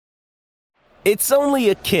It's only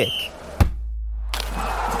a kick,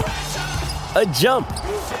 a jump,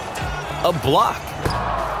 a block.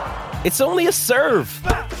 It's only a serve.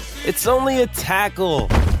 It's only a tackle,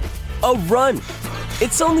 a run.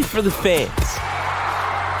 It's only for the fans.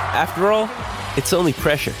 After all, it's only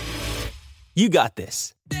pressure. You got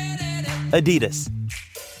this. Adidas.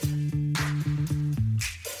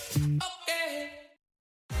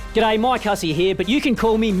 G'day, Mike Hussey here, but you can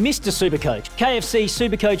call me Mr. Supercoach. KFC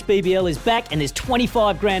Supercoach BBL is back and there's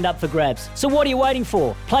 25 grand up for grabs. So what are you waiting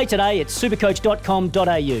for? Play today at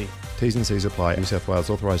supercoach.com.au. T's and C's apply. New South Wales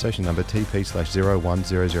authorisation number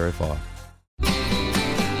TP/01005.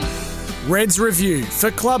 Reds Review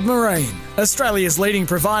for Club Marine, Australia's leading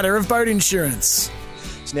provider of boat insurance.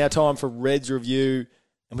 It's now time for Reds Review,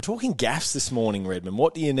 and we're talking gaffs this morning, Redmond.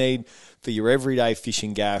 What do you need for your everyday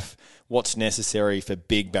fishing gaff? What's necessary for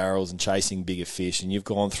big barrels and chasing bigger fish? And you've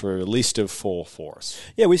gone through a list of 4 for us.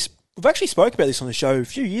 Yeah, we've actually spoke about this on the show a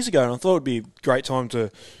few years ago, and I thought it would be a great time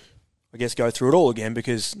to, I guess, go through it all again,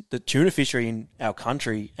 because the tuna fishery in our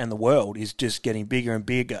country and the world is just getting bigger and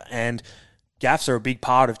bigger, and gaffs are a big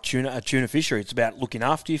part of a tuna fishery. It's about looking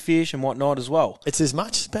after your fish and whatnot as well. It's as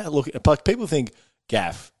much about looking. Like people think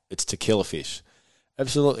gaff, it's to kill a fish.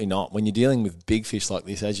 Absolutely not. When you're dealing with big fish like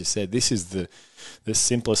this, as you said, this is the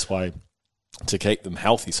simplest way to keep them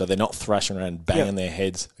healthy, so they're not thrashing around and banging their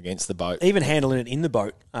heads against the boat. Even handling it in the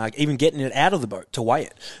boat, even getting it out of the boat to weigh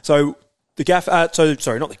it. So the gaff,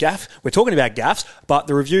 sorry, not the gaff. We're talking about gaffs, but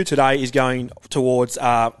the review today is going towards,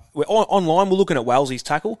 online we're looking at Wellesley's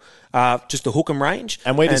tackle, just the Hookham range.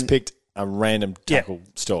 And we just picked a random tackle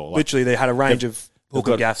store. Literally, they had a range of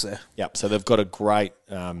Hookham gaffs there. Yep, so they've got a great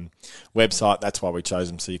website. That's why we chose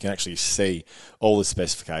them, so you can actually see all the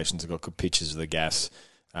specifications. They've got good pictures of the gaffs.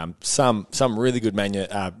 Some really good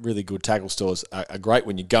really good tackle stores are great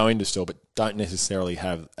when you go into store, but don't necessarily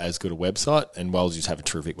have as good a website. And Wellesley's have a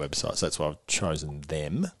terrific website, so that's why I've chosen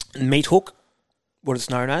them. Meat hook, what it's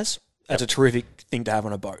known as, that's a terrific thing to have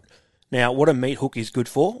on a boat. Now, what a meat hook is good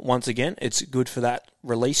for, once again, it's good for that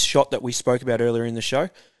release shot that we spoke about earlier in the show.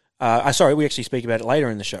 We actually speak about it later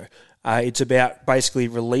in the show. It's about basically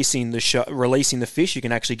releasing the fish. You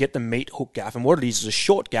can actually get the meat hook gaff, and what it is a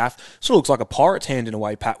short gaff. Sort of looks like a pirate's hand in a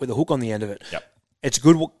way, Pat, with a hook on the end of it. Yep. It's a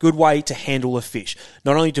good way to handle a fish,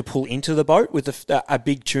 not only to pull into the boat with a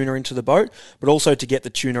big tuna into the boat, but also to get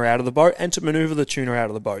the tuna out of the boat and to manoeuvre the tuna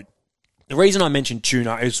out of the boat. The reason I mentioned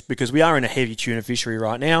tuna is because we are in a heavy tuna fishery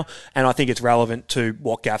right now, and I think it's relevant to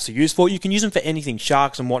what gaffs are used for. You can use them for anything,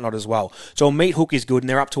 sharks and whatnot as well. So a meat hook is good, and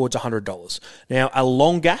they're up towards $100. Now, a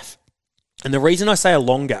long gaff, and the reason I say a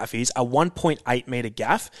long gaff is a 1.8 metre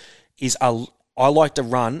gaff is I like to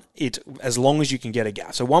run it as long as you can get a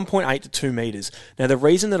gaff. So 1.8 to 2 metres. Now, the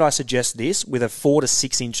reason that I suggest this with a 4 to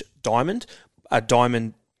 6 inch diamond, a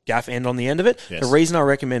diamond gaff end on the end of it, the reason I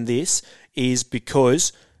recommend this is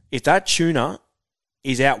because if that tuna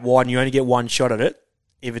is out wide and you only get one shot at it,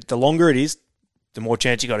 the longer it is, the more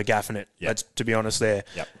chance you got a gaff in it. Yep. That's, to be honest, there.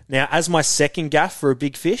 Yep. Now, as my second gaff for a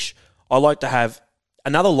big fish, I like to have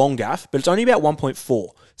another long gaff, but it's only about 1.4.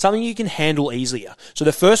 Something you can handle easier. So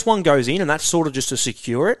the first one goes in, and that's sort of just to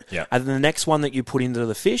secure it. Yep. And then the next one that you put into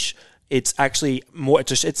the fish, it's actually more.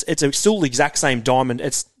 It's still the exact same diamond.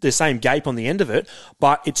 It's the same gape on the end of it,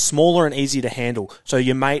 but it's smaller and easier to handle. So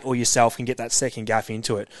your mate or yourself can get that second gaff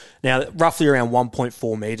into it. Now, roughly around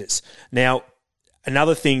 1.4 meters. Now,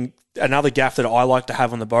 another gaff that I like to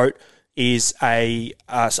have on the boat is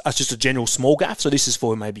just a general small gaff. So this is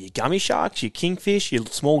for maybe your gummy sharks, your kingfish, your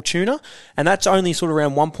small tuna, and that's only sort of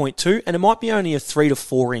around 1.2, and it might be only a 3 to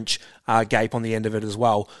 4 inch gape on the end of it as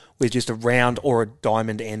well, with just a round or a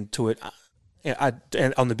diamond end to it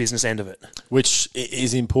on the business end of it. Which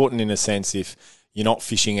is important in a sense if you're not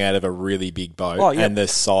fishing out of a really big boat and the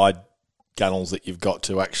side gunnels that you've got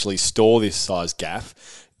to actually store this size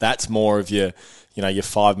gaff. That's more of your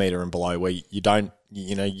 5 metre and below, where you don't,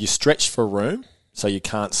 you stretch for room, so you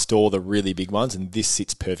can't store the really big ones, and this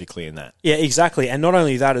sits perfectly in that. Yeah, exactly. And not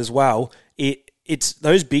only that as well, it's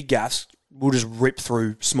those big gaffs will just rip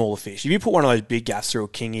through smaller fish. If you put one of those big gaffs through a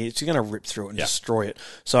kingy, it's going to rip through it and destroy it.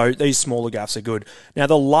 So these smaller gaffs are good. Now,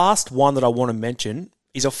 the last one that I want to mention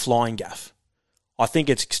is a flying gaff. I think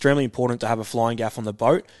it's extremely important to have a flying gaff on the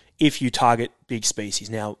boat if you target big species.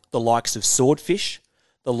 Now, the likes of swordfish,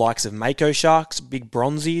 the likes of mako sharks, big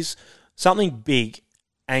bronzies, something big,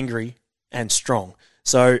 angry, and strong.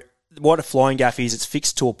 So what a flying gaff is, it's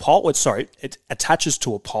fixed to a pole. It attaches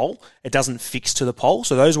to a pole. It doesn't fix to the pole.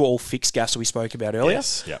 So those were all fixed gaffs that we spoke about earlier.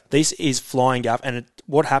 Yes, yep. This is flying gaff, and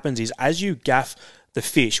what happens is as you gaff the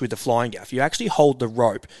fish with the flying gaff, you actually hold the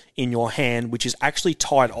rope in your hand, which is actually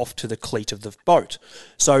tied off to the cleat of the boat.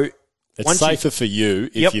 So It's safer for you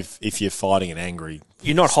if you're fighting an angry.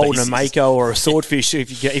 You're not holding a mako or a swordfish.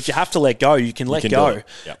 If you have to let go, you can let go.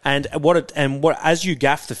 Yep. And what as you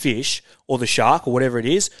gaff the fish or the shark or whatever it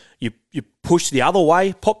is, you push the other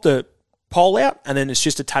way, pop the pole out, and then it's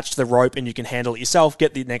just attached to the rope, and you can handle it yourself.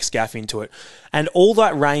 Get the next gaff into it, and all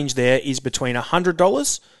that range there is between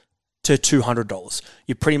 $100 to $200.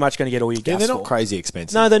 You're pretty much going to get all your gaffs. Yeah, they're not crazy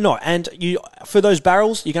expensive. No, they're not. And for those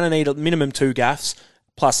barrels, you're going to need a minimum 2 gaffs.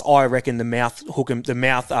 Plus, I reckon the mouth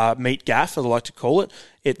meat gaff, as I like to call it,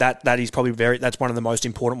 that is probably that's one of the most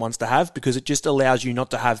important ones to have, because it just allows you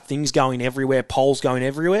not to have things going everywhere, poles going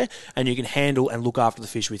everywhere, and you can handle and look after the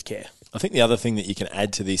fish with care. I think the other thing that you can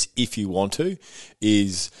add to this, if you want to,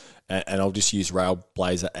 is, and I'll just use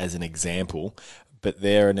Railblazer as an example, but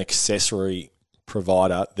they're an accessory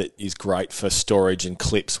provider that is great for storage and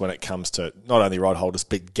clips when it comes to not only rod holders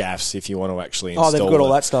but gaffs if you want to actually install. Oh, they've got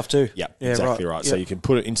all that stuff too. Yeah, exactly right. Yep. So you can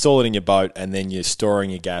install it in your boat, and then you're storing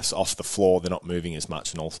your gaffs off the floor. They're not moving as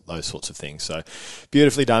much and all those sorts of things. So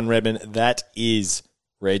beautifully done, Redman. That is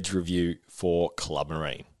Red's review for Club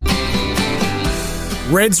Marine.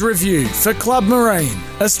 Red's review for Club Marine,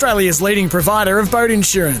 Australia's leading provider of boat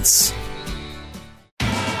insurance.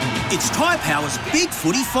 It's Tyre Power's Big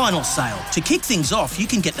Footy Final Sale. To kick things off, you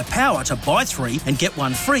can get the power to buy 3 and get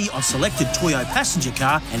 1 free on selected Toyo passenger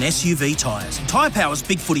car and SUV tyres. Tyre Power's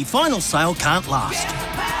Big Footy Final Sale can't last.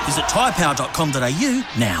 Visit tyrepower.com.au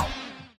now.